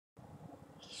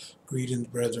Greetings,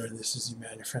 brethren. This is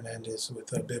Emmanuel Fernandez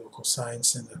with Biblical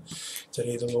Science, and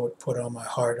today the Lord put on my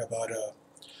heart about a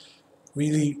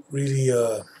really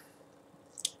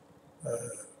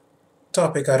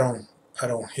topic I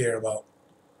don't hear about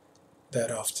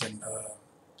that often.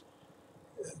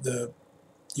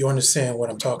 You understand what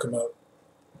I'm talking about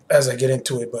as I get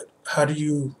into it, but how do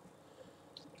you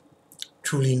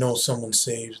truly know someone's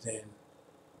saved, and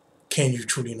can you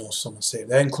truly know someone's saved?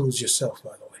 That includes yourself,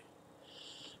 by the way.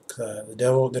 The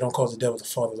devil, they don't call the devil the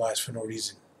father of lies for no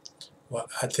reason. Well,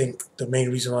 I think the main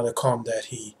reason why they call him that,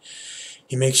 he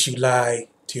makes you lie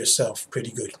to yourself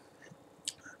pretty good.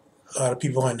 A lot of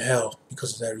people are in hell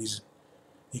because of that reason,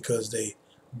 because they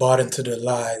bought into the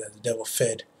lie that the devil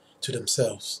fed to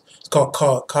themselves. It's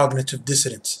called cognitive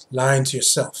dissonance, lying to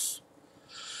yourself.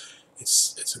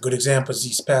 It's a good example is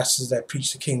these pastors that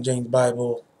preach the King James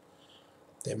Bible.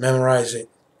 They memorize it,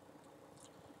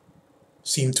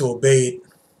 seem to obey it.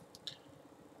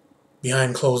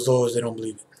 Behind closed doors, they don't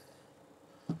believe it.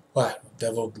 Why? The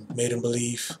devil made them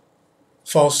believe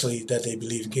falsely that they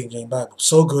believe in King James Bible.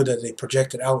 So good that they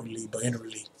project it outwardly, but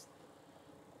inwardly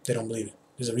they don't believe it.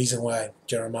 There's a reason why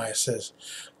Jeremiah says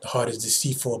the heart is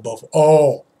deceitful above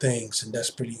all things and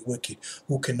desperately wicked.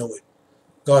 Who can know it?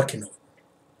 God can know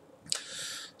it.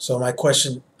 So my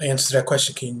question, answer to that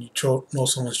question, can you know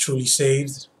someone's truly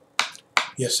saved?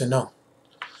 Yes and no.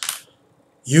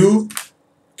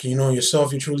 Can you know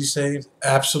yourself you're truly saved?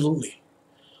 Absolutely.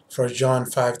 1 John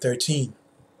 5:13.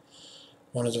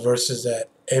 One of the verses that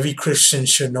every Christian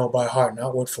should know by heart,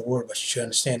 not word for word, but you should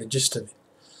understand the gist of it.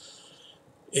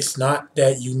 It's not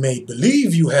that you may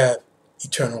believe you have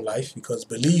eternal life, because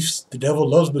beliefs, the devil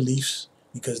loves beliefs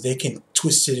because they can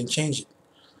twist it and change it.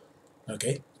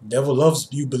 Okay? The devil loves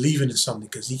you believing in something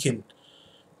because he can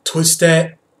twist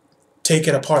that, take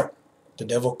it apart. The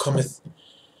devil cometh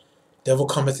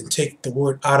and take the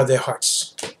word out of their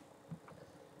hearts.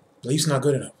 Belief's not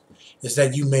good enough. It's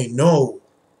that you may know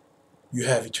you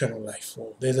have eternal life.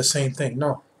 Well, they're the same thing.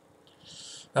 No.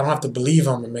 I don't have to believe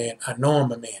I'm a man. I know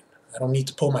I'm a man. I don't need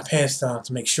to pull my pants down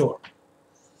to make sure.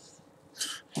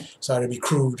 Sorry to be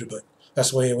crude, but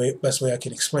that's the best way I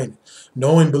can explain it.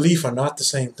 Know and belief are not the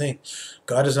same thing.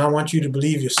 God does not want you to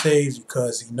believe you're saved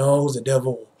because he knows the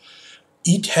devil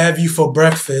will have you for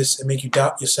breakfast and make you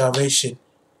doubt your salvation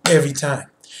every time.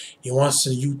 He wants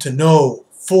you to know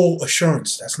full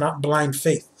assurance. That's not blind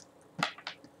faith.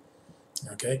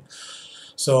 Okay?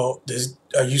 So,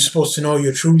 are you supposed to know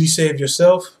you're truly saved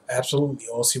yourself? Absolutely,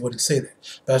 or else he wouldn't say that.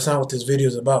 That's not what this video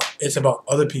is about. It's about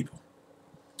other people.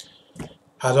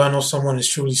 How do I know someone is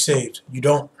truly saved? You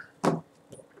don't.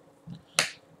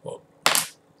 Well,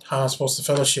 how am I supposed to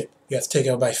fellowship? You have to take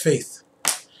it by faith.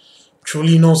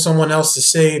 Truly know someone else is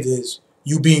saved is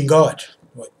you being God.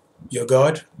 What? You're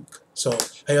God? So,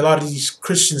 hey, a lot of these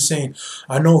Christians saying,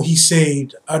 I know he's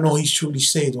saved. I know he's truly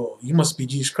saved. Well, you must be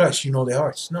Jesus Christ. You know their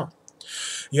hearts. No.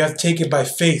 You have to take it by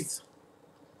faith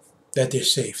that they're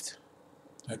saved.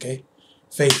 Okay?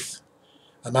 Faith.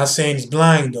 I'm not saying he's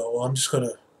blind, though. Well, I'm just going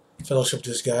to fellowship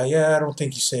this guy. Yeah, I don't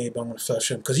think he's saved, but I'm going to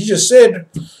fellowship him. Because he just said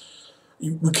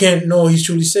we can't know he's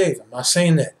truly saved. I'm not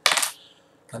saying that.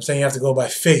 I'm saying you have to go by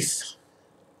faith.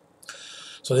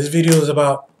 So this video is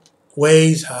about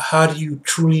ways, how do you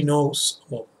truly know,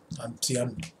 well, I'm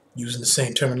using the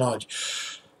same terminology.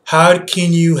 How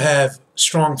can you have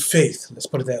strong faith, let's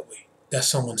put it that way, that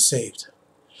someone's saved?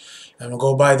 I'm going to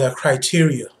go by the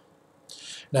criteria.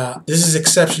 Now, this is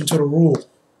exception to the rule.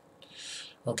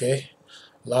 Okay?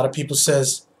 A lot of people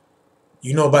says,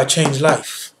 you know by changed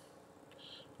life.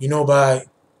 You know by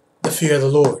the fear of the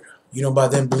Lord. You know by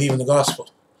them believing the gospel.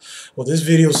 Well, this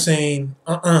video is saying,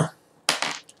 I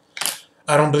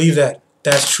don't believe that.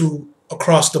 That's true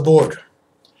across the board.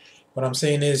 What I'm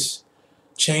saying is,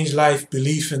 changed life,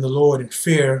 belief in the Lord, and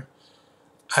fear,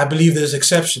 I believe there's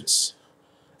exceptions.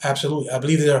 Absolutely. I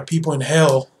believe there are people in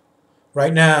hell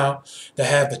right now that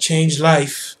have a changed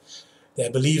life,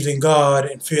 that believed in God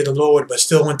and feared the Lord, but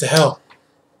still went to hell.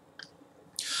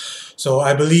 So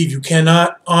I believe you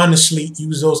cannot honestly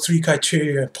use those three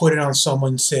criteria and put it on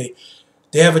someone and say,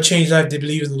 they have a changed life, they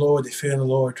believe in the Lord, they fear the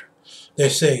Lord, they're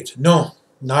saved. No,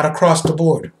 not across the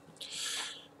board.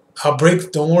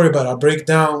 Don't worry about it. I'll break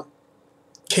down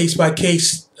case by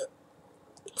case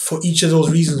for each of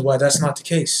those reasons why that's not the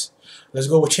case. Let's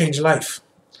go with changed life.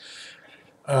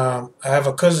 I have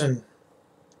a cousin.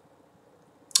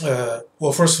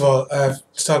 Well, first of all,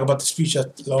 let's talk about the speech I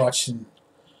watched on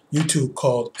YouTube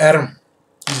called Adam.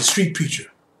 He's a street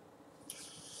preacher.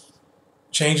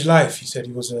 Changed life. He said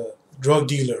he was a drug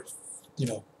dealer,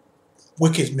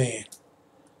 wicked man.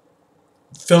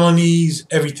 Felonies,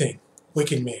 everything.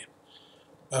 Wicked man.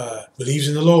 believes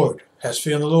in the Lord, has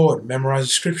fear in the Lord, memorizes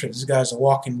Scripture. This guy's a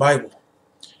walking Bible.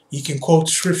 He can quote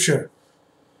Scripture.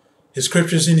 His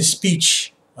Scripture's in his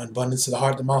speech. Abundance of the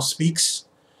heart, the mouth speaks.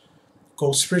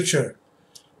 Quote Scripture.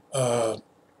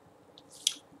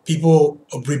 People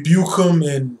rebuke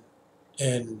him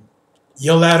and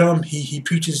yell at him. He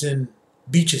preaches in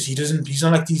beaches. He's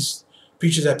not like these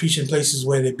preachers that preach in places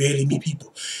where they barely meet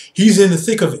people. He's in the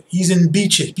thick of it. He's in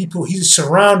beaches. He's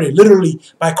surrounded literally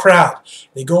by crowd.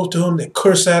 They go to him, they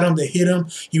curse at him, they hit him.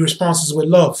 He responds with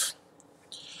love.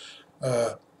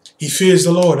 He fears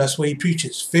the Lord. That's what he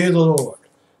preaches. Fear the Lord.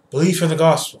 Belief in the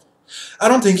gospel. I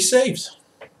don't think he's saved.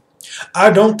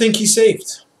 I don't think he's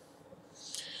saved.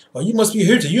 Well, you must be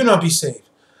here to you not be saved.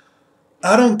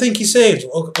 I don't think he's saved.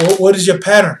 What is your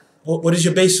pattern? What is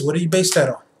your basis? What do you base that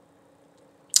on?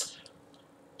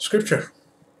 Scripture.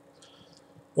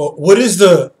 Well, what is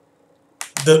the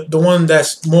one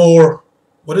that's more?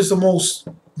 What is the most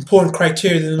important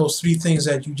criteria than those three things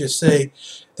that you just say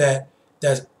that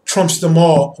trumps them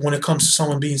all when it comes to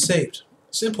someone being saved?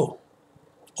 Simple.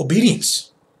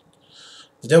 Obedience.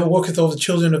 The devil worketh over the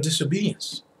children of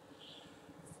disobedience.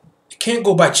 It can't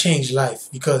go by changed life,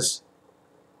 because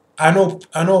I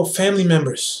know family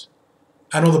members.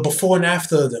 I know the before and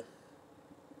after of them.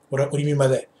 What do you mean by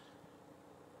that?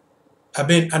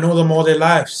 I know them all their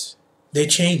lives. They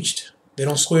changed. They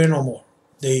don't swear no more.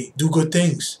 They do good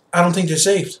things. I don't think they're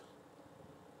saved.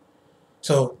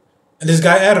 So, and this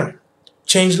guy Adam,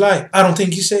 changed life. I don't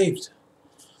think he's saved.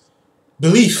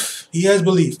 Belief. He has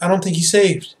belief. I don't think he's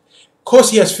saved. Of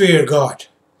course he has fear of God.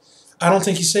 I don't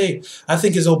think he's saved. I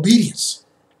think it's obedience.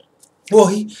 Well,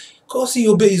 of course he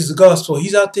obeys the gospel.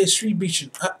 He's out there street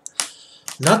preaching.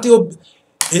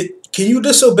 Can you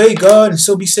disobey God and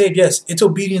still be saved? Yes, it's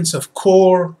obedience of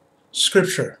core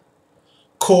scripture,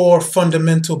 core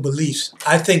fundamental beliefs.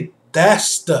 I think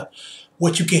that's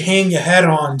what you can hang your hat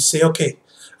on and say, okay,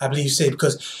 I believe you're saved.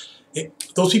 Because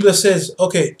those people that says,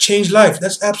 okay, change life,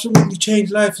 that's absolutely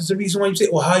changed life. Is the reason why you say,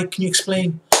 well, how can you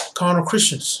explain carnal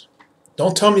Christians?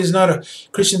 Don't tell me there's not a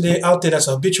Christian out there that's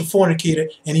a habitual fornicator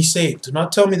and he's saved. Do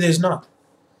not tell me there's not.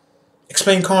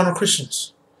 Explain carnal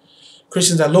Christians.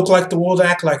 Christians that look like the world,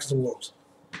 act like the world.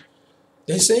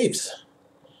 They're saved.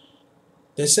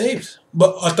 They're saved.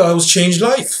 But I thought it was changed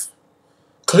life.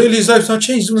 Clearly his life's not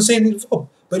changed. He's doing the same thing before.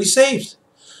 But he's saved.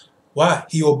 Why?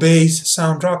 He obeys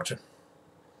sound doctrine.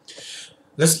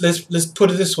 Let's put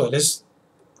it this way. Let's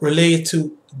relate it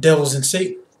to devils and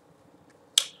Satan.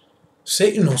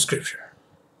 Satan knows Scripture.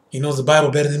 He knows the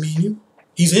Bible better than me and you.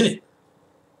 He's in it.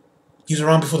 He was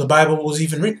around before the Bible was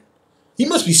even written. He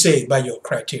must be saved by your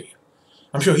criteria.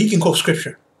 I'm sure he can quote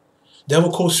Scripture.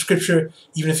 Devil quotes Scripture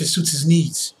even if it suits his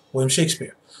needs. William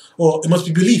Shakespeare. Or it must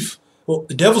be belief. Well,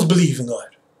 the devils believe in God.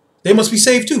 They must be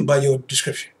saved too by your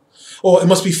description. Or it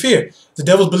must be fear. The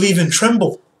devils believe and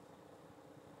tremble.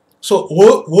 So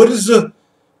what is the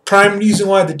prime reason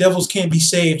why the devils can't be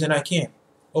saved and I can't?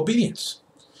 Obedience.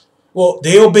 Well,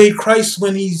 they obeyed Christ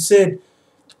when he said,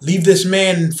 leave this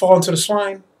man and fall into the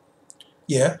swine.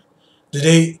 Yeah.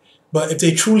 But if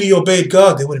they truly obeyed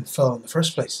God, they wouldn't fall in the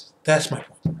first place. That's my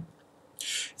point.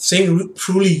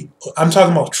 I'm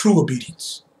talking about true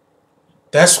obedience.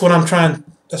 That's what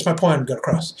that's my point I'm going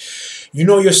across. You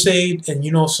know you're saved and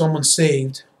you know someone's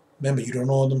saved. Remember, you don't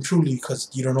know them truly because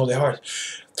you don't know their heart.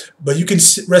 But you can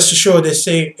rest assured they're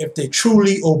saved if they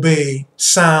truly obey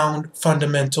sound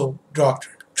fundamental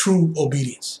doctrine. True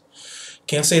obedience.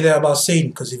 Can't say that about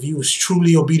Satan, because if he was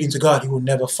truly obedient to God, he would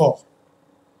never fall.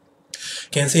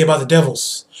 Can't say about the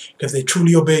devils. If they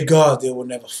truly obeyed God, they will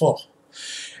never fall.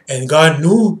 And God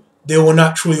knew they will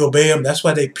not truly obey him. That's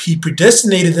why he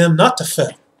predestinated them not to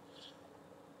fail.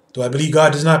 Do I believe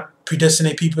God does not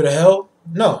predestinate people to hell?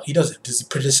 No, he doesn't. Does he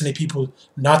predestinate people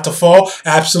not to fall?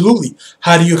 Absolutely.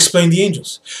 How do you explain the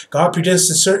angels? God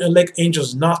predestinated certain elect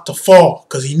angels not to fall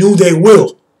because he knew they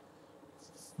will.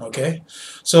 Okay?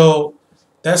 So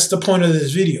that's the point of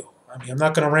this video. I mean, I'm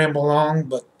not going to ramble on,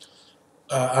 but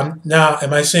am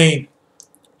I saying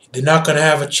they're not going to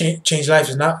have a change life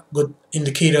is not a good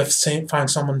indicator of find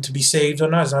someone to be saved or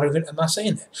not? It's not a good, I'm not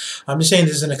saying that. I'm just saying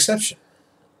there's an exception.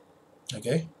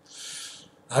 Okay?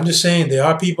 I'm just saying there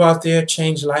are people out there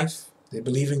change life. They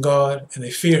believe in God and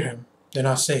they fear him. They're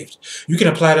not saved. You can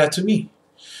apply that to me.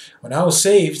 When I was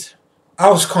saved, I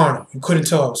was carnal. You couldn't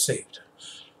tell I was saved.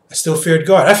 I still feared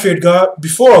God. I feared God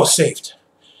before I was saved.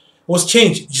 What's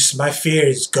changed? Just my fear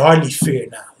is godly fear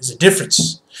now. There's a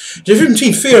difference. The difference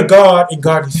between fear of God and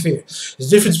godly fear. There's a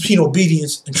difference between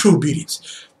obedience and true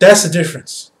obedience. That's the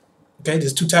difference. Okay,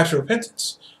 there's two types of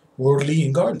repentance. Worldly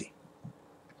and godly.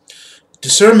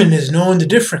 Discernment is knowing the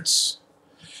difference.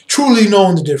 Truly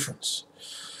knowing the difference.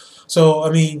 So, I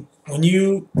mean, when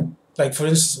you, like, for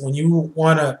instance, when you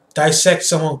want to dissect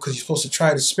someone because you're supposed to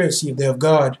try the spirit, see if they're of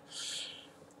God,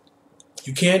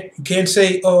 you can't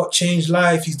say, oh, changed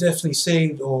life, he's definitely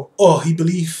saved, or oh, he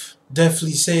believed,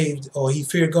 definitely saved, or he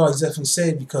feared God, he's definitely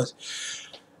saved, because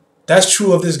that's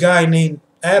true of this guy named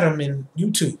Adam in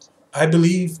YouTube. I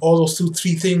believe all those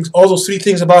three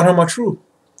things about him are true.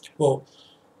 Well,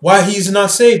 why he's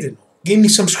not saved then? Give me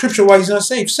some scripture why he's not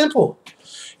saved. Simple.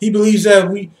 He believes that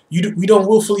we don't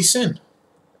willfully sin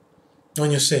when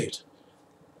you're saved.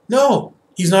 No,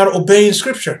 he's not obeying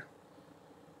scripture.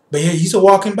 But yeah, he's a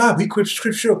walking Bible. He quotes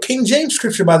scripture, King James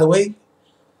scripture, by the way.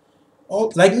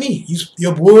 Oh, like me,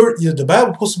 your word, the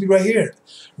Bible is supposed to be right here.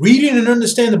 Reading and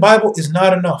understanding the Bible is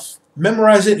not enough.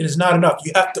 Memorize it, it is not enough.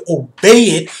 You have to obey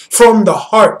it from the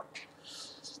heart.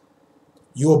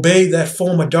 You obey that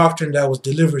form of doctrine that was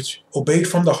delivered. Obeyed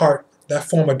from the heart, that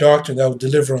form of doctrine that was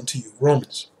delivered unto you.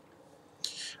 Romans.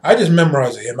 I just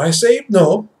memorize it. Am I saved?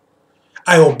 No.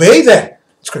 I obey that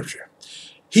scripture.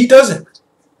 He doesn't.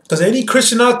 Because any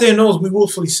Christian out there knows we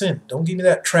willfully sin. Don't give me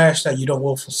that trash that you don't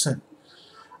willfully sin.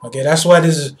 Okay, that's why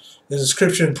there's a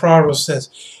scripture in Proverbs that says,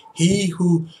 he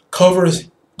who covereth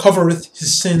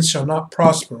his sins shall not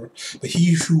prosper, but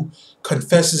he who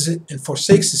confesses it and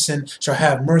forsakes his sin shall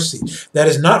have mercy. That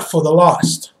is not for the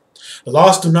lost. The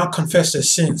lost do not confess their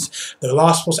sins. The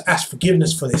lost are supposed to ask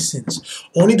forgiveness for their sins.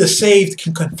 Only the saved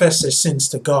can confess their sins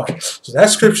to God. So that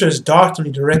scripture is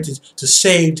doctrinally directed to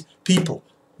saved people.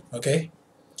 Okay?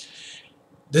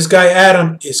 This guy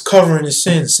Adam is covering his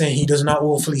sins, saying he does not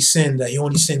willfully sin, that he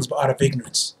only sins out of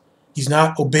ignorance. He's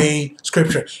not obeying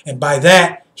scripture. And by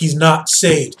that, he's not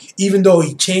saved. Even though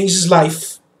he changed his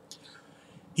life,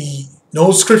 he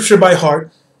knows scripture by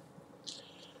heart,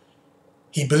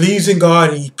 he believes in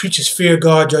God, and he preaches fear,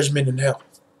 God, judgment, and hell.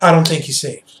 I don't think he's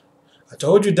saved. I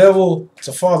told you, devil is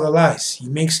a father of lies.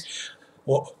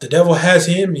 The devil has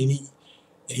him, and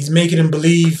he's making him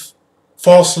believe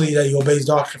falsely that he obeys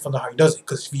doctrine from the heart. He doesn't,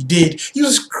 because if he did,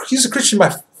 he's a Christian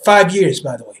by 5 years,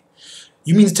 by the way.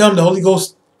 You mean to tell him the Holy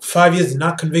Ghost 5 years did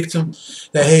not convict him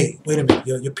that, hey, wait a minute,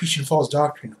 you're preaching false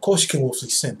doctrine. Of course you can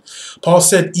willfully sin. Paul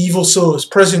said, evil soul is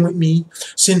present with me,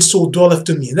 sin soul dwelleth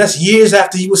in me. And that's years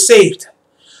after he was saved.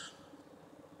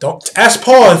 Don't ask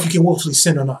Paul if you can willfully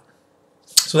sin or not.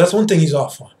 So that's one thing he's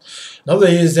off on. Another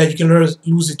is that you can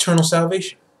lose eternal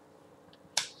salvation.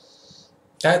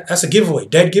 That's a giveaway,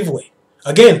 dead giveaway.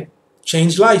 Again,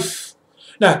 changed life.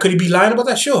 Now, could he be lying about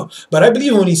that? Sure. But I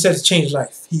believe when he says change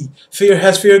life. He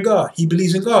has fear of God. He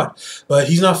believes in God. But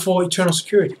he's not for eternal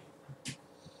security.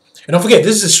 And don't forget,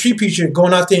 this is a street preacher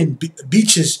going out there in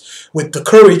beaches with the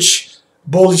courage,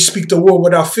 boldly speak the word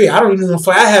without fear. I don't even know if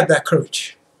I have that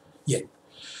courage yet.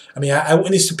 I mean, I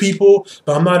witness to people,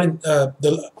 but I'm not in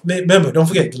remember, don't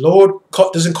forget, the Lord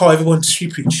doesn't call everyone to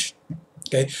street preach.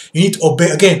 Okay? You need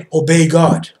to obey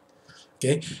God.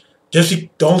 Okay?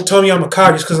 Don't tell me I'm a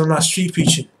coward just because I'm not street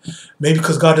preaching. Maybe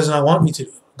because God does not want me to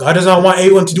do. God does not want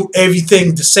everyone to do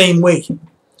everything the same way.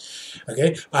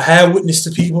 Okay? I have witnessed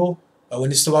to people. I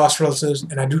witnessed to lost relatives,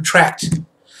 and I do tract.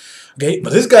 Okay?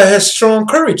 But this guy has strong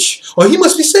courage. Or he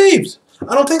must be saved.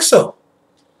 I don't think so.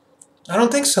 I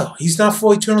don't think so. He's not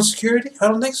for eternal security? I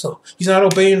don't think so. He's not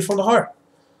obeying from the heart.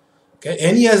 Okay?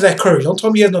 And he has that courage. Don't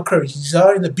tell me he has no courage. He's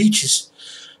out in the beaches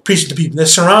preaching to people. They're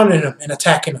surrounding him and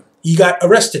attacking him. He got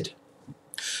arrested.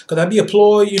 Could that be a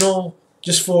ploy,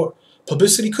 just for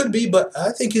publicity? Could be, but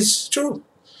I think it's true.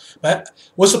 But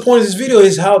what's the point of this video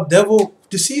is how the devil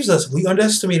deceives us. We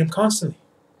underestimate him constantly.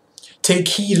 Take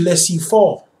heed lest you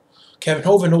fall. Kevin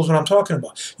Hovind knows what I'm talking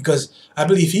about. Because I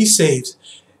believe he's saved.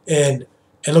 And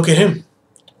look at him.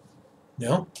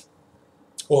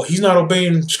 Well, he's not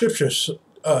obeying scriptures.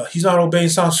 He's not obeying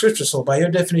sound scripture. So by your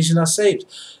definition, he's not saved.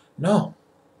 No.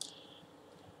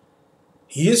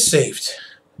 He is saved.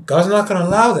 God's not going to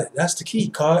allow that. That's the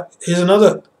key. Here's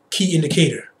another key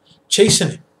indicator.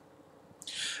 Chastening.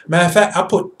 Matter of fact, I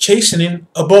put chastening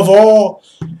above all.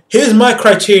 Here's my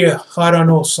criteria how I don't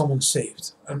know if someone's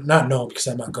saved. I'm not knowing because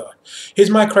I'm not God. Here's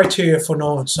my criteria for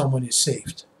knowing someone is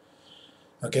saved.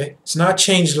 Okay? It's not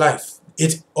changed life.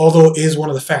 Although it is one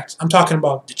of the factors. I'm talking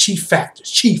about the chief factors.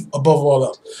 Chief above all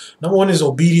else. Number one is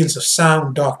obedience of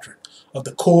sound doctrine. Of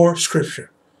the core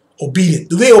scripture. Obedient.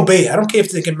 Do they obey it? I don't care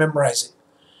if they can memorize it.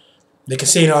 They can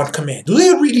say it on command. Do they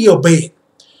really obey it?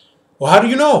 Well, how do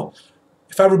you know?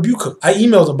 If I rebuke him. I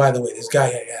emailed him, by the way, this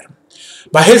guy Adam.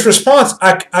 By his response,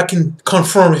 I can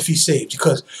confirm if he's saved.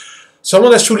 Because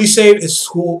someone that's truly saved is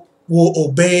who will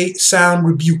obey sound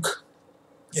rebuke.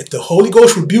 If the Holy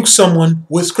Ghost rebukes someone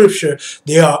with scripture,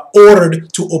 they are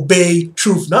ordered to obey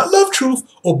truth. Not love truth,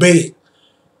 obey it.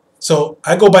 So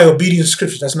I go by obedience to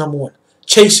scripture. That's number one.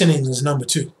 Chastening is number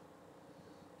 2.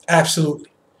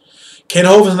 Absolutely. Ken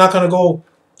Hovind is not going to go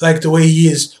like the way he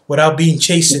is without being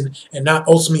chastened and not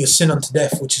ultimately a sin unto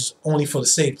death, which is only for the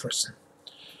saved person.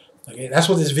 Okay, that's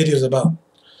what this video is about.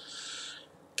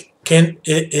 Can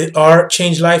our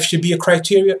changed life should be a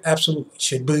criteria? Absolutely.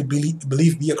 Should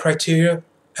belief be a criteria?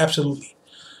 Absolutely.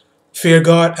 Fear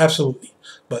God? Absolutely.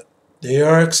 But there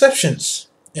are exceptions,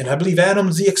 and I believe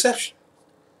Adam's the exception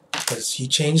because he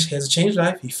has a changed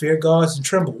life. He feared God and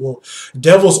trembled. Well,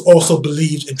 devils also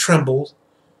believed and trembled.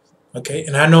 Okay,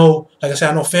 and I know, like I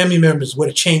said, I know family members with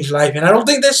a changed life, and I don't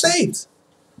think they're saved.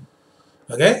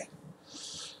 Okay,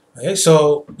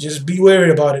 so just be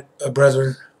wary about it,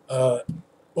 brethren.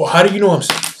 Well, how do you know I'm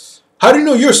saved? How do you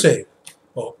know you're saved?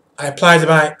 Well, I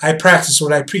practice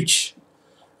what I preach.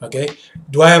 Okay,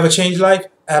 do I have a changed life?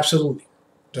 Absolutely.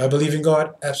 Do I believe in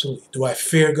God? Absolutely. Do I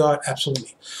fear God?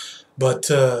 Absolutely. But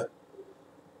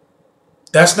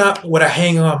that's not what I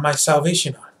hang on my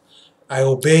salvation on. I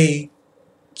obey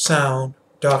sound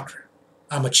doctrine.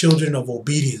 I'm a children of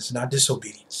obedience, not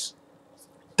disobedience.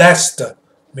 That's the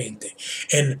main thing.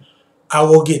 And I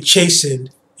will get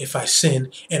chastened if I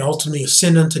sin, and ultimately a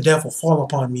sin unto death will fall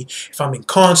upon me if I'm in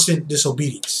constant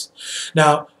disobedience.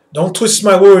 Now, don't twist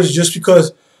my words just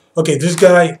because, okay, this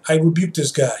guy, I rebuke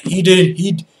this guy.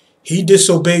 He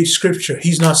disobeyed scripture.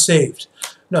 He's not saved.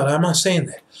 No, I'm not saying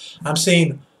that. I'm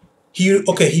saying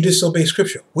he disobeyed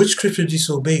scripture. Which scripture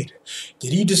disobeyed?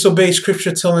 Did he disobey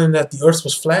scripture telling that the earth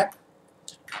was flat?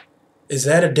 Is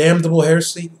that a damnable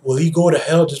heresy? Will he go to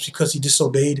hell just because he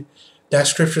disobeyed that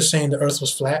scripture saying the earth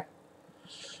was flat?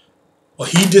 Or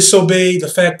he disobeyed the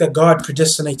fact that God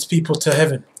predestinates people to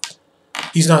heaven.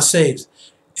 He's not saved.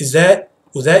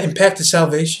 Will that impact his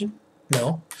salvation?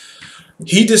 No.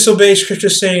 He disobeyed scripture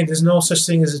saying there's no such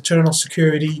thing as eternal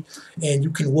security, and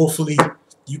you're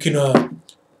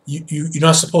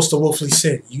not supposed to willfully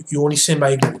sin. You only sin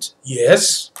by ignorance.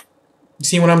 Yes. You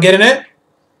see what I'm getting at?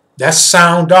 That's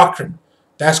sound doctrine.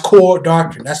 That's core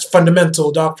doctrine. That's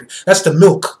fundamental doctrine. That's the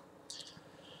milk.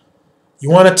 You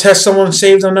want to test someone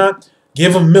saved or not?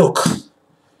 Give them milk.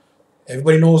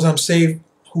 Everybody knows I'm saved.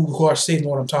 Who are saved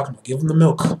know what I'm talking about. Give them the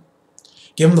milk.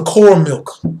 Give them the core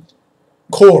milk.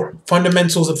 Core.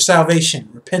 Fundamentals of salvation.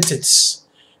 Repentance.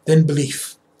 Then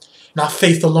belief. Not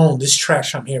faith alone. This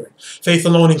trash I'm hearing. Faith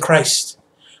alone in Christ.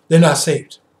 They're not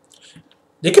saved.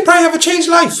 They could probably have a changed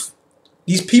life.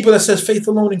 These people that says faith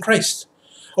alone in Christ.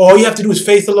 All you have to do is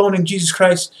faith alone in Jesus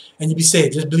Christ and you'll be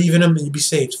saved. Just believe in him and you'll be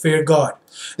saved. Fear God.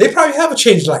 They probably have a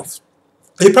changed life.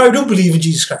 They probably do believe in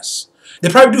Jesus Christ. They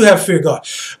probably do have fear God.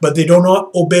 But they do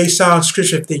not obey sound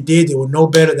scripture. If they did, they would know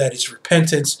better that it's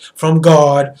repentance from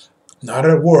God, not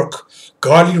at work.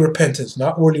 Godly repentance,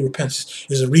 not worldly repentance,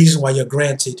 is the reason why you're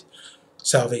granted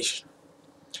salvation.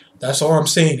 That's all I'm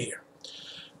saying here.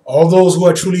 All those who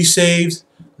are truly saved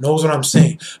knows what I'm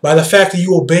saying. By the fact that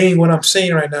you obeying what I'm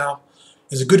saying right now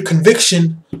is a good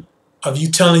conviction of you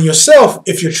telling yourself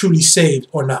if you're truly saved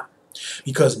or not.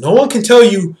 Because no one can tell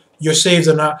you you're saved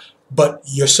or not but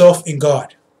yourself and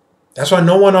God. That's why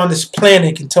no one on this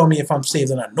planet can tell me if I'm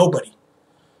saved or not. Nobody.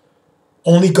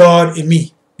 Only God and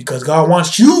me. Because God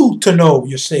wants you to know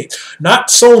you're saved.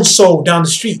 Not so-and-so down the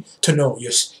street to know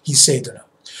he's saved or not.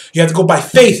 You have to go by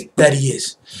faith that he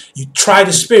is. You try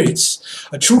the spirits.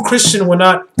 A true Christian will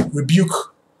not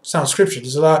rebuke sound scripture.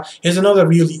 Here's another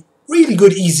really, really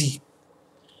good, easy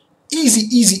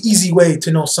way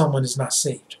to know someone is not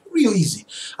saved. Real easy.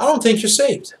 I don't think you're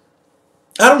saved.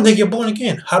 I don't think you're born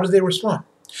again. How do they respond?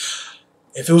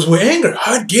 If it was with anger,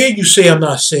 how dare you say I'm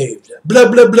not saved? Blah,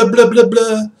 blah, blah, blah, blah,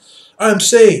 blah. I'm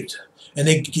saved. And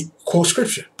they quote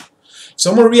scripture.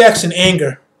 Someone reacts in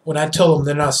anger when I tell them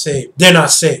they're not saved. They're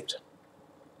not saved.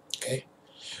 Okay?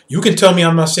 You can tell me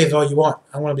I'm not saved all you want.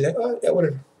 I want to be like, oh, yeah,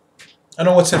 whatever. I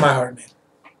know what's in my heart, man.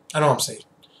 I know I'm saved.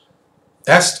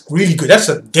 That's really good. That's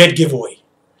a dead giveaway.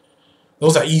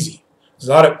 Those are easy. There's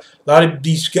a lot of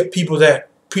these people that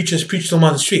preachers preach them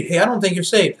on the street. Hey, I don't think you're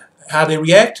saved. How they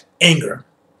react? Anger.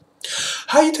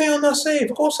 How you tell I'm not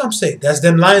saved? Of course I'm saved. That's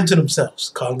them lying to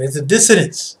themselves. Cognitive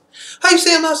dissonance. How you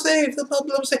say I'm not saved? Blah, blah,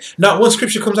 blah, blah. Not one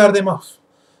scripture comes out of their mouth.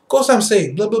 Of course I'm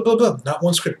saved. Blah, blah, blah, blah. Not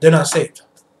one scripture. They're not saved.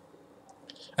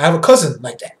 I have a cousin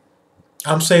like that.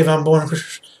 I'm saved. I'm born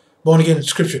again in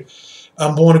scripture.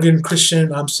 I'm born again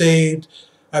Christian. I'm saved.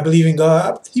 I believe in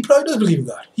God. He probably does believe in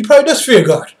God. He probably does fear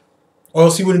God. Or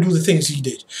else he wouldn't do the things he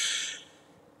did.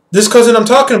 This cousin I'm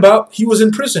talking about, he was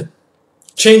in prison.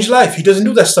 Changed life. He doesn't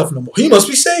do that stuff no more. He must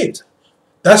be saved.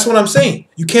 That's what I'm saying.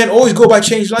 You can't always go by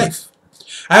changed life.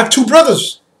 I have 2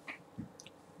 brothers.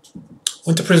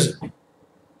 Went to prison.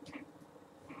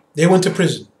 They went to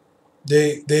prison.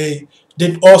 They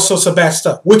did all sorts of bad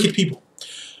stuff. Wicked people.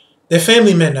 They're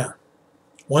family men now.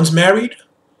 One's married.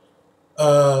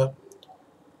 We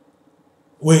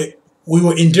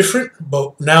were indifferent,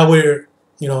 but now we're,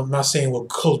 I'm not saying we're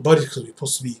close buddies because we're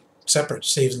supposed to be separate,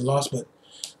 saved and lost, but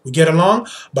we get along.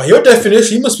 By your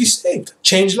definition, he must be saved.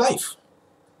 Changed life.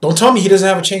 Don't tell me he doesn't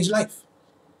have a changed life.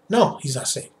 No, he's not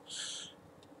saved.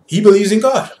 He believes in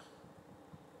God.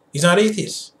 He's not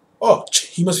atheist. Oh,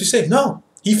 he must be saved. No,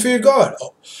 he feared God.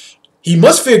 Oh, he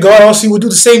must fear God, or else he would do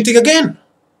the same thing again.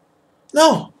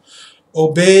 No.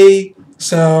 Obey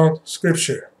sound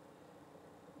scripture.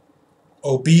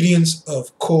 Obedience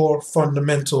of core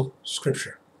fundamental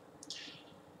scripture.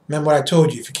 Remember what I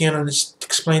told you. If you can't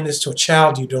explain this to a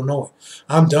child, you don't know it.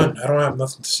 I'm done. I don't have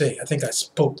nothing to say. I think I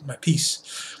spoke my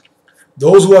piece.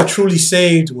 Those who are truly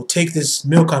saved will take this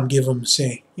milk I'm giving them and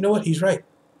say, you know what? He's right.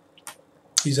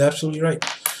 He's absolutely right.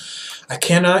 I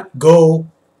cannot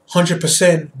go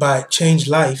 100% by changed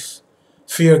life,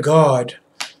 fear God,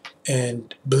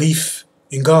 and belief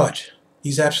in God.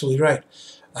 He's absolutely right.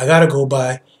 I got to go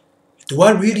by, do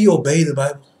I really obey the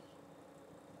Bible?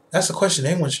 That's a question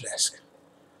anyone should ask.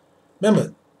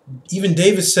 Remember, even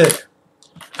David said,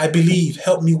 I believe,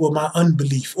 help me with my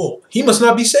unbelief. Oh, he must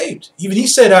not be saved. Even he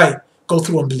said, I go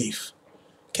through unbelief.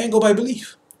 Can't go by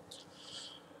belief.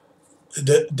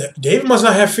 David must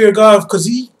not have fear of God because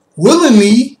he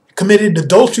willingly committed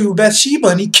adultery with Bathsheba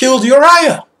and he killed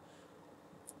Uriah.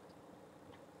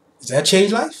 Does that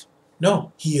change life?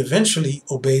 No. He eventually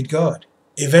obeyed God.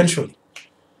 Eventually.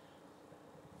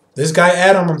 This guy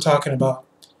Adam I'm talking about,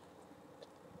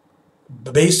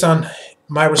 based on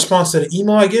my response to the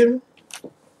email I gave him,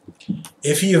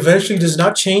 if he eventually does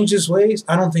not change his ways,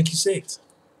 I don't think he's saved.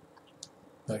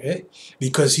 Okay?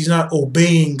 Because he's not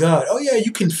obeying God. Oh yeah,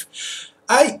 you can.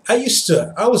 I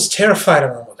was terrified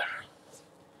of my mother.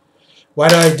 Why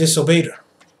did I disobey her?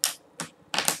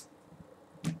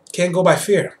 Can't go by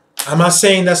fear. I'm not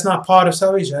saying that's not part of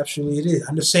salvation. Absolutely it is.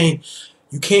 I'm just saying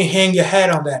you can't hang your hat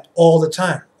on that all the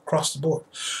time, across the board.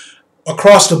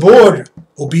 Across the board,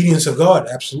 obedience of God,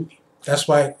 absolutely. That's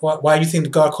why do you think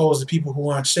that God calls the people who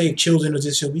aren't saved children of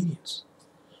disobedience?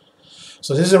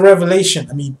 So this is a revelation.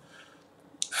 I mean,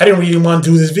 I didn't really want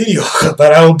to do this video,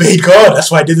 but I obeyed God. That's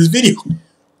why I did this video.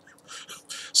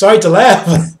 Sorry to laugh.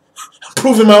 I'm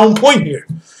proving my own point here.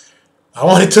 I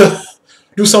wanted to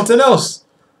do something else,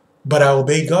 but I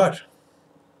obeyed God.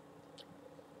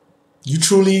 You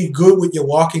truly good with your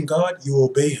walk in God, you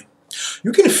obey Him.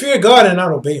 You can fear God and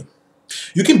not obey Him.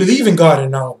 You can believe in God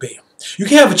and not obey Him. You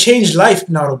can have a changed life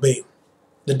and not obey Him.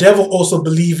 The devil also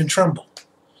believe and tremble.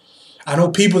 I know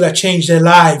people that change their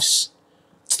lives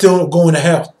still going to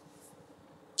hell.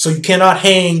 So you cannot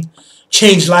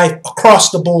change life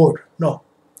across the board. No.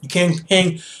 You can't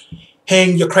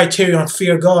hang your criteria on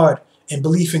fear God and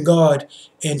belief in God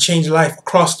and change life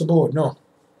across the board. No.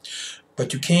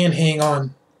 But you can hang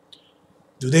on,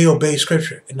 do they obey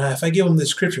Scripture? And now if I give them the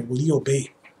Scripture, will he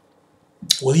obey?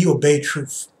 Will he obey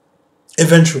truth?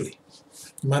 Eventually.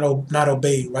 He might not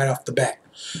obey right off the bat.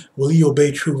 Will he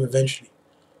obey truth eventually?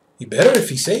 He better if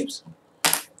he saves.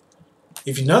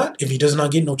 If he not, if he does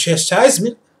not get no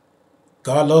chastisement,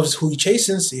 God loves who he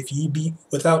chastens. If ye be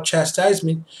without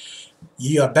chastisement,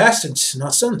 ye are bastards,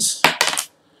 not sons.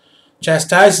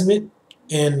 Chastisement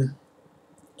and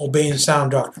obeying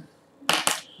sound doctrine.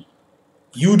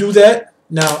 You do that.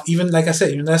 Now, even like I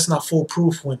said, even that's not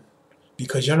foolproof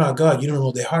because you're not God. You don't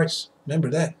know their hearts.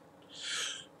 Remember that.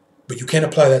 But you can't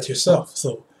apply that to yourself.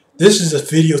 So this is a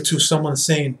video to someone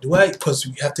saying, because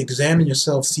you have to examine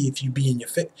yourself, see if you be in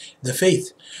the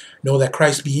faith. Know that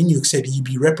Christ be in you, except ye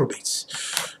be reprobates.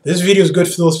 This video is good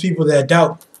for those people that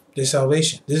doubt their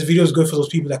salvation. This video is good for those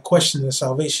people that question their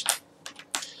salvation.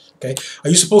 Okay? Are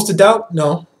you supposed to doubt?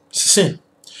 No. It's a sin.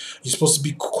 You're supposed to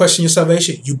be questioning your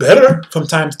salvation. You better from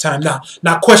time to time. Now,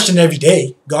 not question every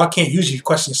day. God can't use you to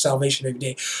question your salvation every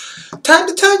day. Time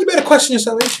to time, you better question your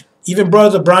salvation. Even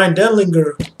Brother Brian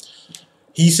Denlinger,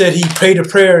 he said he prayed a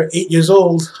prayer at 8 years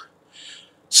old.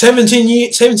 17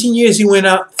 years he went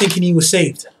out thinking he was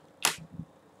saved.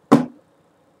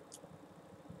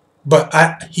 But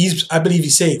I believe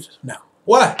he's saved now.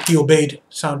 Why? He obeyed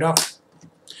sound doctrine.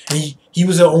 And he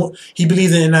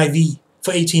believed in NIV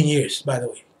for 18 years, by the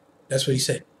way. That's what he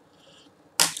said.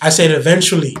 I said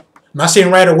eventually. I'm not saying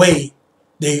right away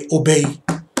they obey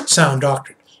sound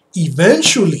doctrine.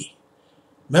 Eventually.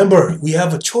 Remember, we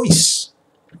have a choice.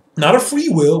 Not a free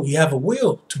will. We have a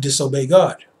will to disobey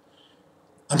God.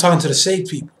 I'm talking to the saved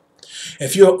people.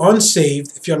 If you're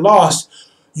unsaved, if you're lost,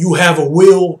 you have a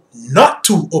will not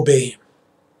to obey Him.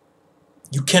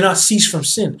 You cannot cease from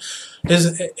sin.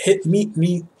 Hit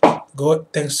me. God,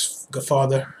 thanks, God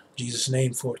Father, Jesus'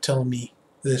 name, for telling me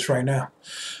this right now.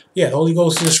 Yeah, the Holy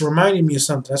Ghost just reminded me of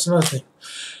something. That's another thing.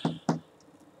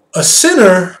 A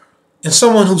sinner and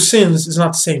someone who sins is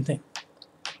not the same thing.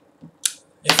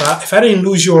 If I didn't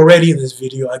lose you already in this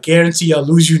video, I guarantee I'll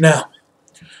lose you now.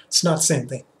 It's not the same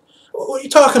thing. What are you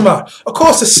talking about? Of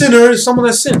course, a sinner is someone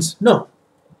that sins. No.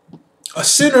 A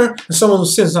sinner and someone who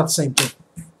sins is not the same thing.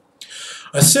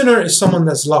 A sinner is someone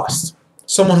that's lost.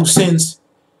 Someone who sins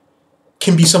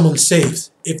can be someone saved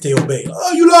if they obey.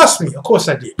 Oh, you lost me. Of course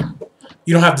I did.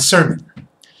 You don't have discernment.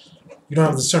 You don't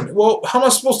have discernment. Well, how am I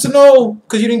supposed to know?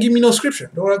 Because you didn't give me no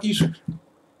scripture. Don't I give you scripture?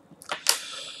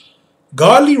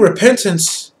 Godly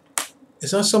repentance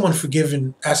is not someone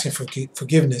asking for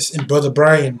forgiveness. And Brother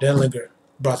Brian Denlinger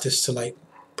brought this to light.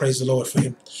 Praise the Lord for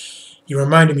him. He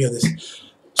reminded me of this.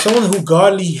 Someone who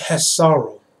godly has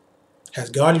sorrow, has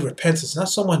godly repentance, not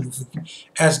someone who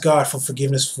asks God for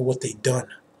forgiveness for what they've done.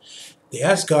 They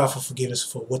ask God for forgiveness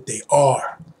for what they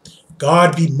are.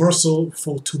 God be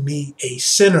merciful to me, a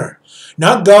sinner.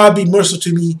 Not God be merciful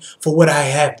to me for what I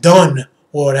have done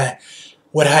or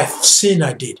what I have sinned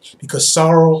I did. Because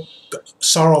sorrow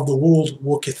of the world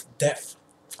worketh death.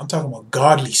 I'm talking about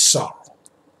godly sorrow.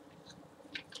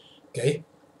 Okay?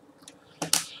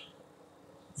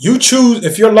 You choose,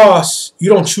 if you're lost, you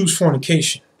don't choose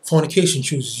fornication. Fornication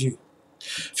chooses you.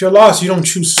 If you're lost, you don't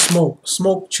choose smoke.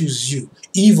 Smoke chooses you.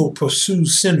 Evil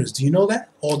pursues sinners. Do you know that?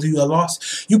 Although you are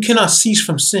lost, you cannot cease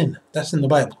from sin. That's in the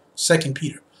Bible. 2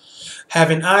 Peter.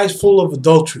 Having eyes full of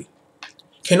adultery.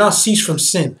 Cannot cease from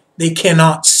sin. They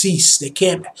cannot cease. They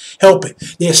can't help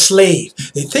it. They're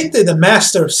slaves. They think they're the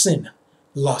master of sin.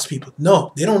 Lost people.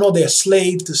 No, they don't know they're a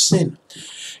slave to sin.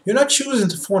 You're not choosing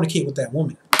to fornicate with that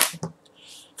woman.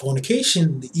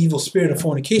 Fornication, the evil spirit of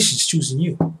fornication is choosing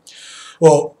you.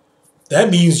 Well,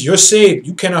 that means you're saved.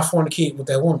 You cannot fornicate with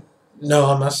that woman. No,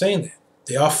 I'm not saying that.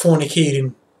 There are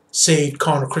fornicating, saved,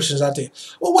 carnal Christians out there.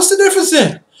 Well, what's the difference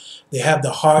then? They have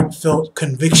the heartfelt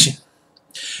conviction.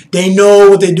 They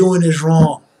know what they're doing is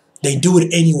wrong. They do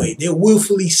it anyway. They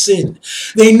willfully sin.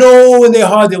 They know in their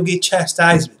heart they'll get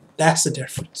chastisement. That's the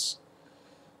difference.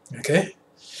 Okay?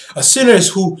 A sinner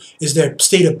is their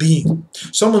state of being.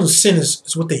 Someone who sins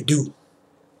is what they do.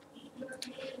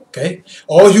 Okay?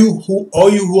 All you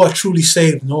who are truly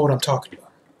saved know what I'm talking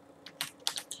about.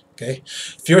 Okay?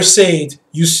 If you're saved,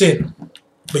 you sin,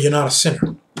 but you're not a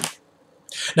sinner.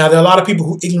 Now, there are a lot of people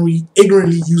who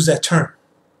ignorantly use that term.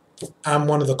 I'm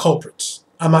one of the culprits.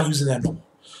 I'm not using that no more.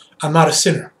 I'm not a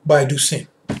sinner, but I do sin.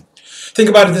 Think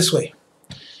about it this way.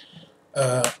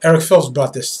 Eric Phelps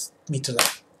brought me to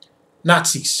life.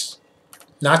 Nazis.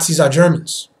 Nazis are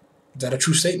Germans. Is that a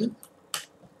true statement?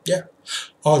 Yeah.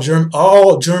 All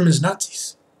Germans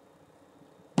Nazis.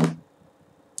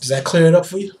 Does that clear it up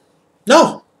for you?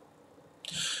 No.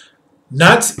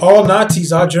 Not all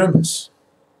Nazis are Germans.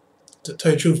 To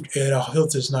tell you the truth, Adolf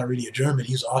Hitler is not really a German.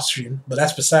 He was Austrian, but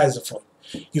that's besides the point.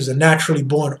 He was a naturally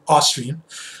born Austrian,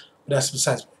 but that's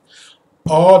besides the point.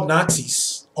 All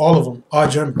Nazis, all of them, are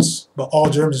Germans, but all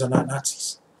Germans are not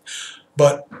Nazis.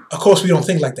 But, of course, we don't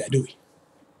think like that, do we?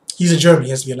 He's a German. He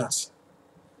has to be a Nazi.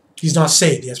 He's not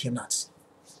saved. He has to be a Nazi.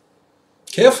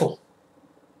 Careful.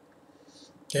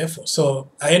 Careful. So,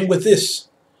 I end with this.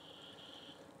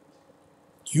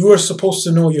 You are supposed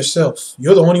to know yourself.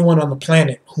 You're the only one on the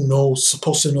planet who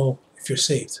supposed to know if you're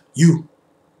saved. You.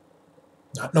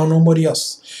 Not nobody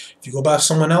else. If you go by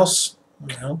someone else,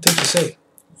 I don't think you're saved.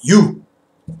 You.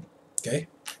 Okay?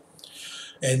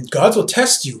 And God will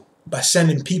test you by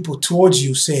sending people towards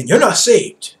you saying, you're not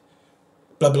saved.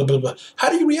 Blah, blah, blah, blah. How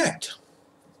do you react?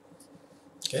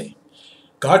 Okay?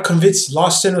 God convicts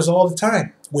lost sinners all the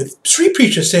time with street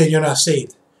preachers saying you're not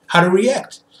saved. How to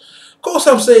react? Of course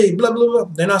I'm saved. Blah, blah, blah.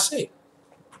 They're not saved.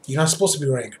 You're not supposed to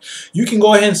be angry. You can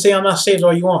go ahead and say I'm not saved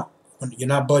all you want. You're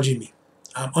not budging me.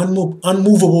 I'm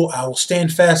unmovable. I will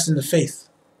stand fast in the faith.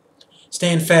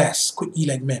 Stand fast. Quit ye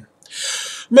like men.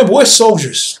 Remember, we're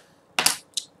soldiers.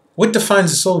 What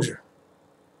defines a soldier?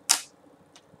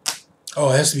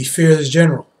 Oh, it has to be fearless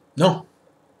general. No.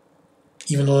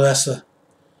 Even though that's a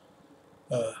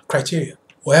criteria.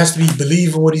 Well, it has to be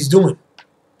believe in what he's doing.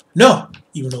 No.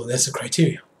 Even though that's a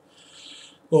criteria.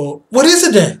 Well, what is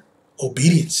it then?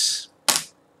 Obedience.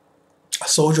 A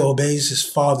soldier obeys his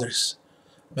fathers.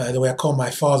 By the way, I call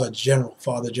my father general.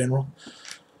 Father general.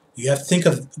 You have to think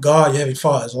of God, your heavenly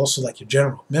Father, as also like your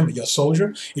general. Remember, you're a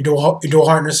soldier. You do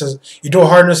hardness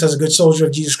as a good soldier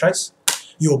of Jesus Christ.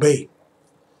 You obey.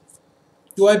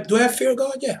 Do I have fear of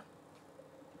God? Yeah.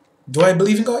 Do I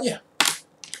believe in God? Yeah.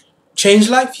 Change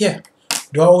life? Yeah.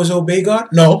 Do I always obey God?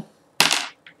 No.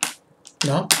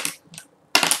 No.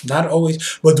 Not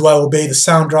always. But do I obey the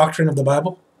sound doctrine of the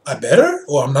Bible? I better,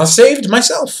 or I'm not saved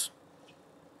myself.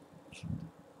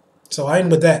 So I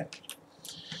end with that.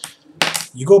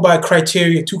 You go by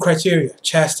criteria, 2 criteria.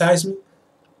 Chastisement.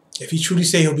 If he truly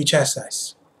say he'll be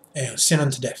chastised and sin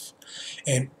unto death.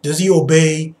 And does he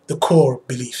obey the core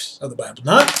beliefs of the Bible?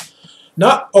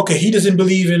 Not okay, he doesn't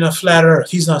believe in a flat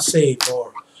earth, he's not saved.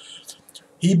 Or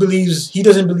he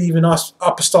doesn't believe in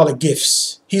apostolic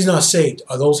gifts, he's not saved.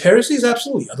 Are those heresies?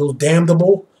 Absolutely. Are those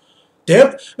damnable?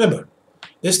 Remember,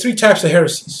 there's 3 types of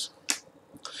heresies.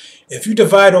 If you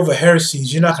divide over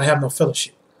heresies, you're not going to have no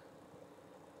fellowship.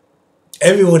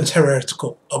 Everyone is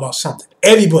heretical about something.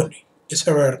 Everybody is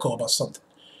heretical about something.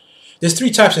 There's 3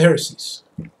 types of heresies.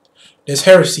 There's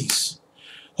heresies.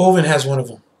 Hovind has one of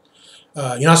them.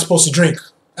 You're not supposed to drink.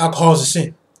 Alcohol is a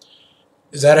sin.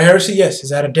 Is that a heresy? Yes. Is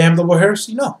that a damnable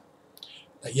heresy? No.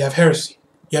 You have heresy.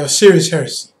 You have a serious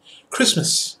heresy.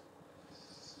 Christmas.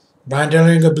 Brian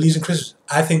Dellinger believes in Christmas.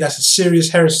 I think that's a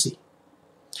serious heresy.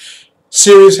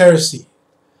 Serious heresy.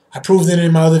 I proved it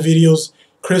in my other videos.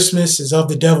 Christmas is of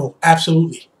the devil.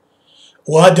 Absolutely.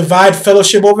 Will I divide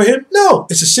fellowship over him? No.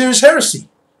 It's a serious heresy.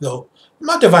 No. I'm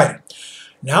not dividing.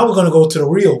 Now we're going to go to the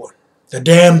real one. The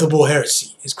damnable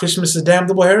heresy. Is Christmas a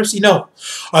damnable heresy? No.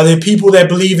 Are there people that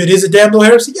believe it is a damnable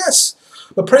heresy? Yes.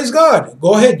 But praise God.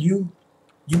 Go ahead. You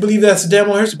believe that's a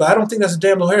damnable heresy, but I don't think that's a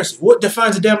damnable heresy. What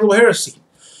defines a damnable heresy?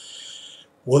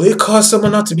 Will it cause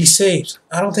someone not to be saved?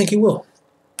 I don't think it will.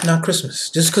 Not Christmas.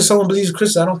 Just because someone believes in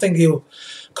Christmas, I don't think it will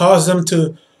cause them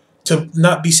to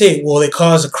not be saved. Will it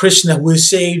cause a Christian that was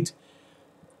saved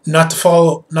not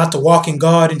to walk in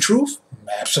God in truth?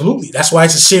 Absolutely. That's why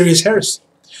it's a serious heresy.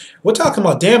 We're talking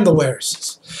about damnable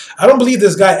heresies. I don't believe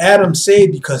this guy Adam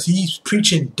saved because he's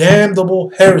preaching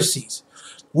damnable heresies.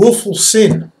 Willful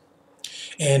sin.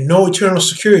 And no eternal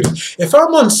security. If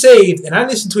I'm unsaved and I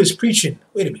listen to his preaching,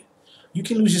 wait a minute. You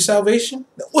can lose your salvation?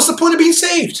 What's the point of being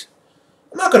saved?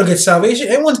 I'm not going to get salvation.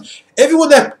 Everyone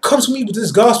that comes to me with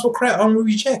this gospel crap, I'm going to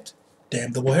reject.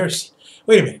 Damnable heresy.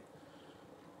 Wait a minute.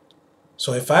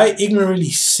 So if I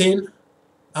ignorantly sin,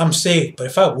 I'm saved. But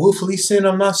if I willfully sin,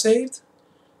 I'm not saved?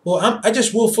 Well, I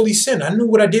just willfully sinned. I knew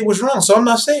what I did was wrong, so I'm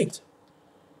not saved.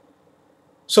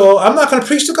 So I'm not going to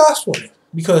preach the gospel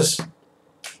because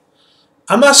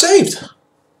I'm not saved.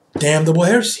 Damnable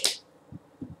heresy.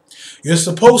 You're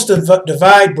supposed to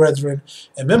divide, brethren.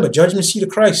 And remember, judgment seat of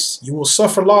Christ. You will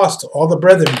suffer loss to all the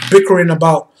brethren bickering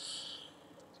about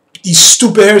these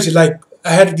stupid heresies. Like I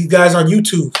had these guys on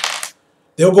YouTube.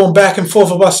 They were going back and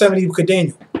forth about 70 week of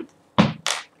Daniel.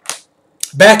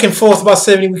 Back and forth about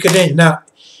 70 week of Daniel. Now,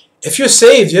 if you're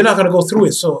saved, you're not going to go through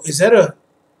it. So is that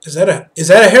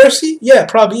a heresy? Yeah, it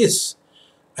probably is.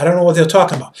 I don't know what they're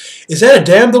talking about. Is that a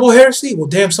damnable heresy? Will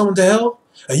damn someone to hell?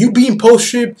 Are you being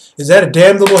post-trib? Is that a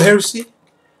damnable heresy?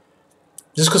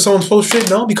 Just because someone's post-trib?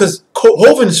 No, because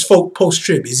Hovind is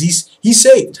post-trib. He's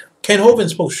saved. Ken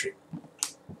Hovind's post-trib.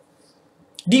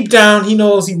 Deep down, he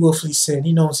knows he willfully sinned.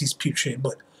 He knows he's pre-trib,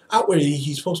 but outwardly,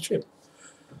 he's post-trib.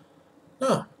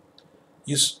 No.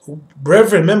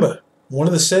 Brethren, remember, one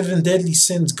of the 7 deadly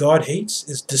sins God hates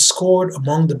is discord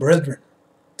among the brethren.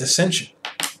 Dissension.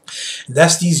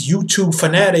 That's these YouTube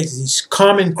fanatics, these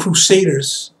common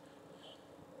crusaders,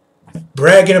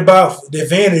 bragging about their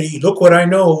vanity. Look what I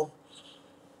know.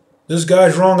 This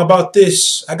guy's wrong about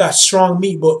this. I got strong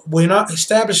meat, but we're not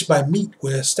established by meat.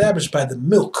 We're established by the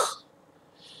milk.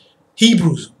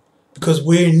 Hebrews, because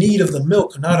we're in need of the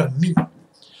milk, not of meat.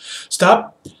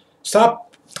 Stop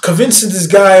convincing this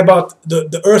guy about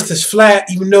the earth is flat,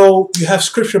 even though you have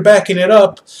scripture backing it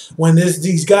up, when there's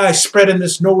these guys spreading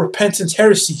this no repentance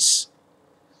heresies.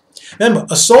 Remember,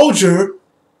 a soldier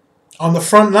on the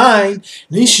front line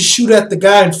needs to shoot at the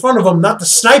guy in front of him, not the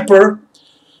sniper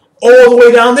all the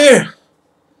way down there.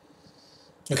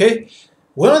 Okay?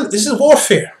 Well, this is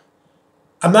warfare.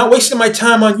 I'm not wasting my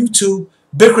time on YouTube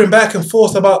bickering back and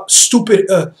forth about stupid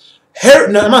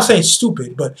no, I'm not saying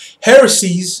stupid, but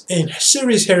heresies and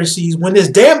serious heresies when there's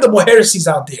damnable heresies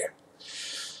out there.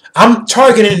 I'm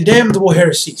targeting damnable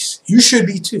heresies. You should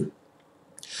be too.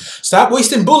 Stop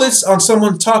wasting bullets on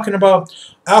someone talking about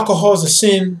alcohol is a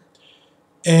sin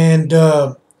and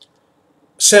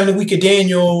 7 week of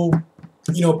Daniel,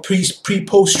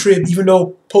 pre-post-trib, even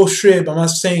though post-trib, I'm not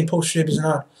saying post-trib is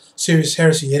not serious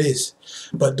heresy. It is.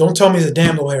 But don't tell me it's a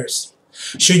damnable heresy.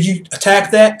 Should you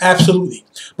attack that? Absolutely.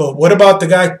 But what about the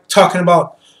guy talking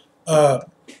about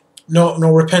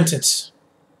no repentance?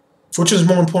 Which is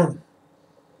more important?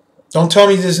 Don't tell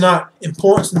me there's not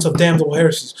importance of damnable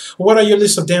heresies. Well, what are your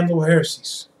list of damnable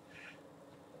heresies?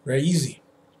 Very easy.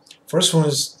 First one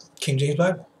is King James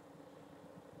Bible,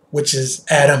 which is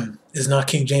Adam is not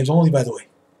King James only, by the way.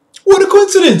 What a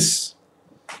coincidence!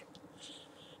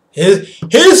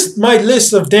 Here's my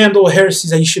list of damnable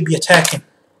heresies that you should be attacking.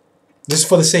 This is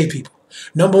for the saved people.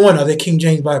 Number one, are they King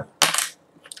James Bible?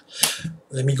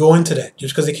 Let me go into that.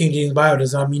 Just because the King James Bible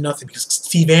does not mean nothing. Because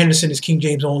Steve Anderson is King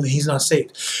James only. He's not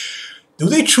saved. Do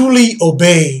they truly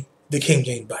obey the King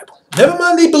James Bible? Never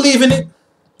mind they believe in it.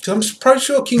 Because I'm probably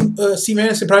sure Steve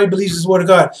Anderson probably believes his word of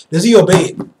God. Does he obey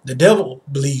it? The devil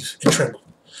believes and trembles.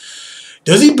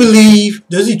 Does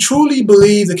he truly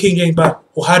believe the King James Bible?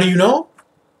 Well, how do you know?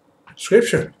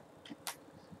 Scripture.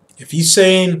 If he's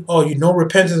saying, oh, you know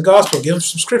repentance gospel, give him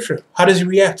some scripture. How does he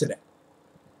react to that?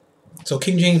 So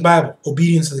King James Bible,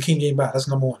 obedience to the King James Bible. That's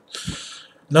number one.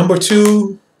 Number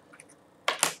two,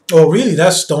 oh really,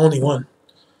 that's the only one.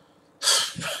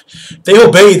 They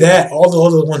obey that. All the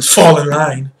other ones fall in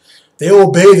line. They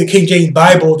obey the King James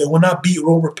Bible. They will not beat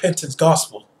no repentance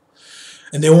gospel.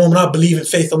 And they will not believe in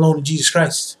faith alone in Jesus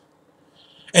Christ.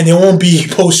 And they won't be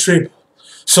post-trib.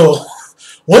 So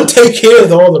one take care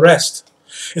of all the rest.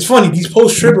 It's funny, these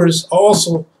post-tribbers are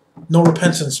also no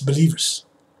repentance believers.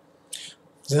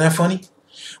 Isn't that funny?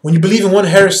 When you believe in one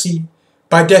heresy,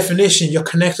 by definition, you're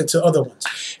connected to other ones.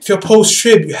 If you're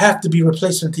post-trib, you have to be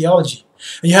replacement theology.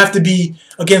 And you have to be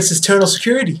against eternal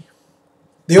security.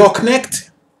 They all connect.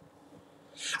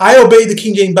 I obey the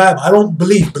King James Bible. I don't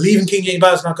believe. Believing King James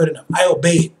Bible is not good enough. I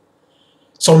obey it.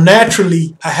 So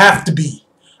naturally, I have to be.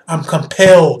 I'm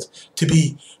compelled to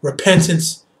be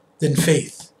repentance then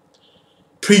faith.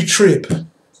 Pre-trib.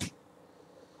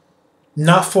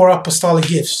 Not for apostolic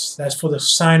gifts. That's for the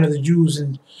sign of the Jews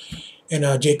in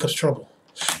Jacob's trouble.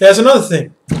 There's another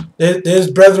thing.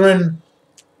 There's brethren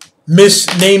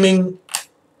misnaming,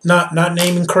 not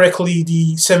naming correctly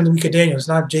the 7th week of Daniel. It's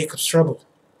not Jacob's trouble.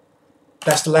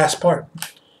 That's the last part.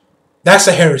 That's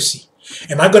a heresy.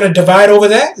 Am I going to divide over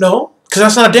that? No, because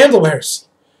that's not a damnable heresy.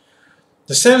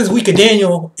 The 7th week of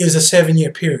Daniel is a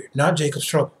 7-year period, not Jacob's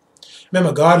trouble.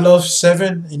 Remember, God loves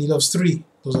 7 and he loves 3.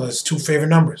 Those are his 2 favorite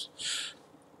numbers.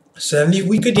 70th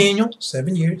week of Daniel,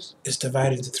 7 years, is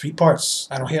divided into 3 parts.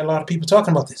 I don't hear a lot of people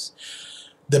talking about this.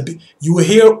 You will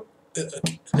hear,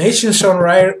 nation shall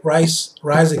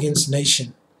rise against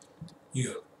nation.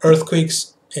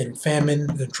 Earthquakes and famine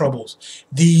and troubles.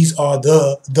 These are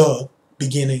the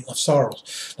beginning of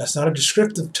sorrows. That's not a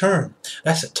descriptive term.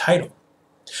 That's a title.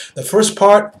 The first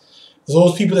part,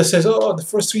 those people that says, oh, the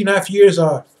first 3.5 years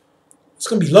it's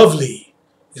going to be lovely.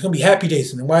 It's going to be happy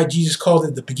days. And why Jesus called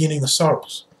it the beginning of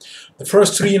sorrows. The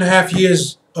first 3.5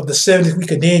 years of the 70th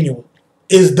week of Daniel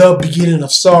is the beginning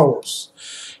of sorrows.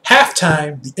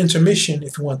 Halftime, the intermission,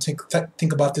 if you want to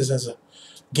think about this as a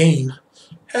game,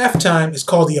 halftime is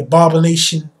called the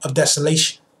abomination of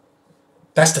desolation.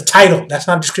 That's the title. That's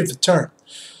not a descriptive term.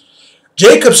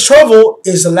 Jacob's trouble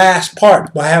is the last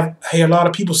part. But I hear a lot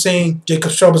of people saying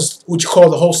Jacob's trouble is what you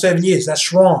call the whole 7 years.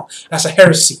 That's wrong. That's a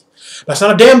heresy. That's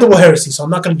not a damnable heresy, so I'm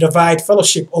not going to divide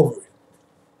fellowship over it.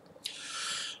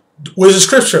 Where's the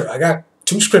scripture? I got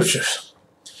 2 scriptures.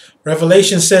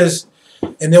 Revelation says,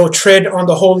 and they will tread on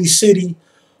the holy city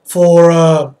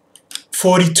for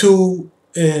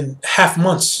 42.5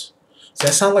 months. Does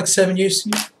that sound like 7 years to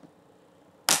you?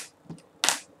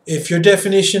 If your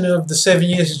definition of the 7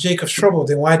 years is Jacob's trouble,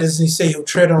 then why doesn't he say he'll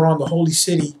tread around the holy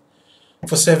city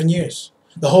for 7 years?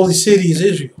 The holy city is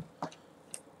Israel.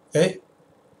 Okay?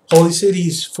 Holy city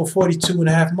is for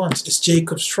 42.5 months. It's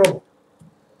Jacob's trouble.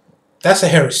 That's a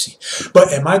heresy.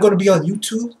 But am I going to be on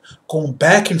YouTube going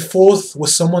back and forth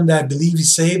with someone that I believe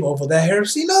is saved over that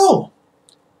heresy? No.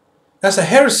 That's a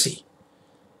heresy.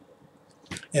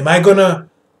 Am I going to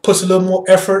put a little more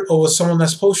effort over someone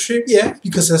that's post-trib? Yeah,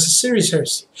 because that's a serious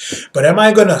heresy. But am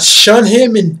I going to shun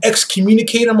him and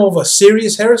excommunicate him over a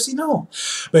serious heresy? No.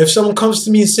 But if someone comes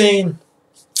to me saying,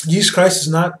 Jesus Christ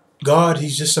is not God,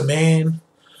 he's just a man,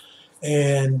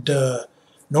 and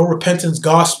no repentance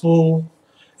gospel,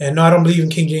 and no, I don't believe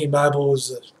in King James Bible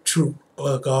is true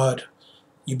God,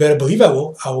 you better believe I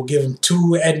will. I will give him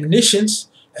 2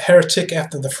 admonitions. A heretic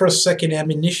after the first, second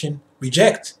admonition,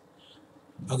 reject.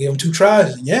 I'll give him 2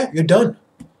 tries. And yeah, you're done.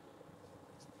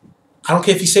 I don't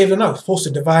care if he's saved or not. We're supposed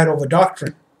to divide over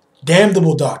doctrine.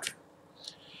 Damnable doctrine.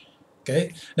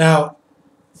 Okay? Now,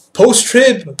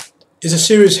 post-trib is a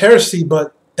serious heresy,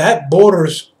 but that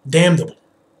borders damnable.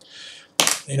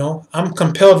 You know, I'm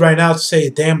compelled right now to say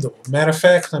damnable. Matter of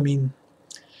fact, I mean,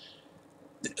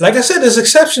 like I said, there's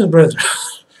exceptions, brother.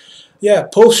 Yeah,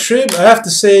 post-trib, I have to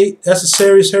say that's a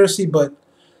serious heresy, but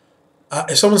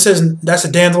if someone says that's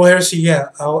a damnable heresy, yeah,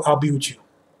 I'll be with you.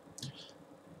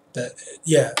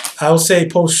 Yeah, I will say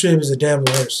post-trib is a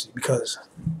damnable heresy because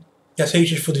that's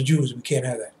hatred for the Jews. We can't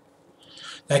have that.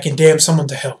 That can damn someone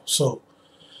to hell. So,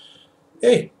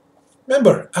 hey,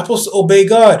 remember, I'm supposed to obey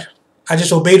God. I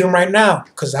just obeyed him right now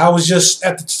because I was just,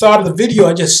 at the start of the video,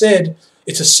 I just said,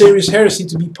 It's a serious heresy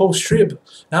to be post-trib.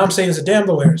 Now I'm saying it's a damn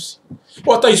low heresy.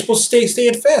 Well, I thought you're supposed to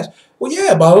stay fast. Well,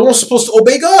 yeah, but I'm also supposed to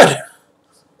obey God.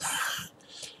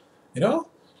 You know?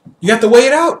 You have to weigh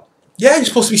it out. Yeah, you're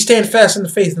supposed to be staying fast in the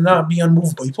faith and not be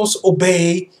unmovable. You're supposed to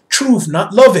obey truth,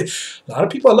 not love it. A lot of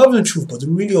people are loving the truth, but do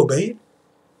they really obey it?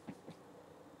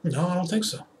 No, I don't think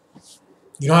so.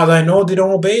 You know how I know they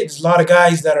don't obey it? There's a lot of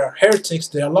guys that are heretics,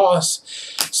 they're lost,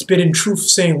 spitting truth,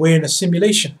 saying we're in a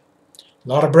simulation. A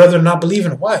lot of brethren not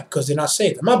believing it. Why? Because they're not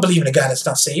saved. I'm not believing a guy that's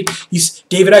not saved.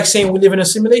 David Icke saying we live in a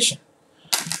simulation.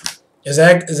 Is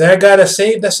that a guy that's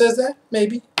saved that says that?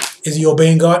 Maybe. Is he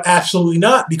obeying God? Absolutely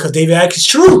not, because David Icke is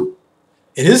true.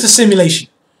 It is a simulation.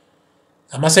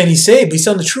 I'm not saying he's saved, but he's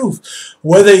telling the truth.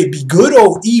 Whether it be good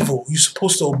or evil, you're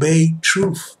supposed to obey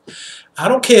truth. I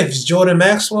don't care if it's Jordan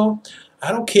Maxwell.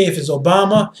 I don't care if it's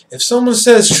Obama. If someone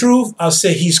says truth, I'll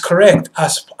say he's correct.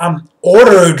 I'm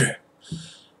ordered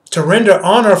to render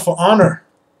honor for honor.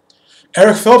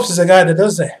 Eric Phelps is a guy that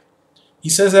does that. He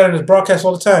says that in his broadcast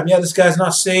all the time. Yeah, this guy's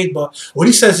not saved, but what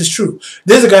he says is true.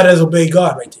 There's a guy that does obey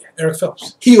God right there, Eric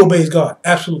Phelps. He obeys God,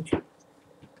 absolutely.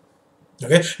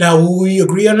 Okay, now will we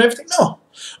agree on everything? No.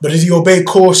 But does he obey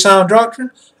core sound doctrine?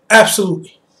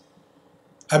 Absolutely.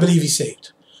 I believe he's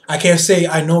saved. I can't say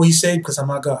I know he's saved because I'm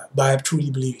not God, but I truly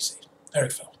believe he's saved.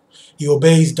 Eric Phelps. He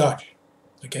obeys doctrine.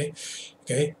 Okay?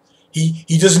 Okay?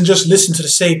 He doesn't just listen to the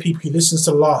saved people, he listens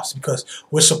to the lost, because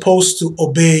we're supposed to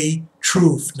obey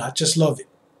truth, not just love it.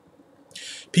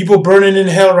 People burning in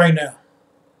hell right now.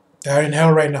 They're in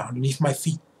hell right now, underneath my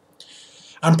feet.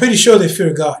 I'm pretty sure they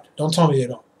fear God. Don't tell me they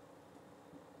don't.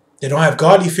 They don't have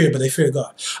godly fear, but they fear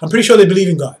God. I'm pretty sure they believe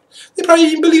in God. They probably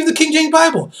even believe the King James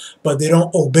Bible, but they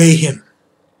don't obey Him.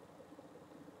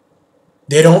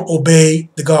 They don't obey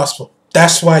the gospel.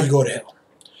 That's why you go to hell.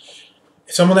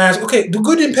 If someone asks, okay, do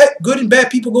good and bad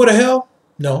people go to hell?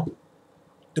 No.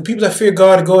 Do people that fear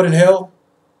God go to hell?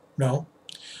 No.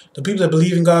 Do people that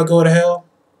believe in God go to hell?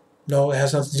 No, it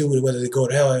has nothing to do with whether they go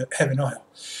to hell, heaven or hell.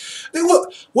 Then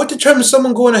what determines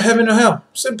someone going to heaven or hell?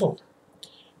 Simple.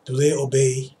 Do they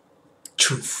obey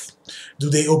truth? Do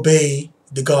they obey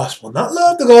the gospel? Not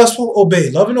love the gospel, obey.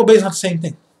 Love and obey is not the same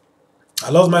thing. I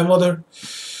love my mother.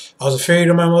 I was afraid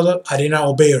of my mother. I did not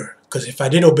obey her. Because if I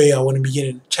did obey, I wouldn't be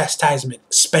getting chastisement,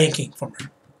 spanking from her.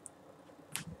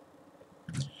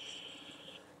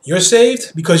 You're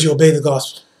saved because you obey the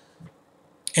gospel.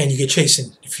 And you get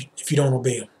chastened if you don't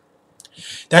obey him.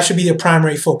 That should be your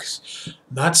primary focus.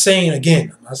 I'm not saying,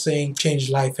 again, I'm not saying change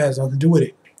life has nothing to do with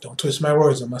it. Don't twist my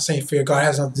words. I'm not saying fear God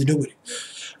has nothing to do with it.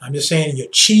 I'm just saying your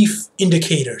chief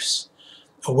indicators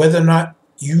of whether or not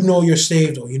you know you're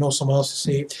saved or you know someone else is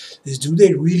saved is, do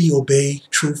they really obey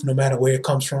truth no matter where it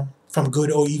comes from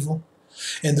good or evil?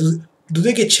 And do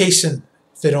they get chastened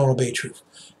if they don't obey truth?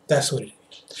 That's what it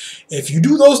is. If you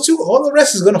do those two, all the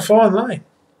rest is going to fall in line.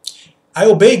 I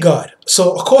obey God,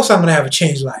 so of course I'm going to have a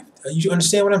changed life. You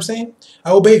understand what I'm saying?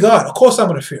 I obey God. Of course I'm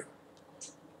going to fear.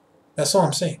 That's all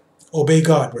I'm saying. Obey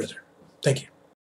God, brother. Thank you.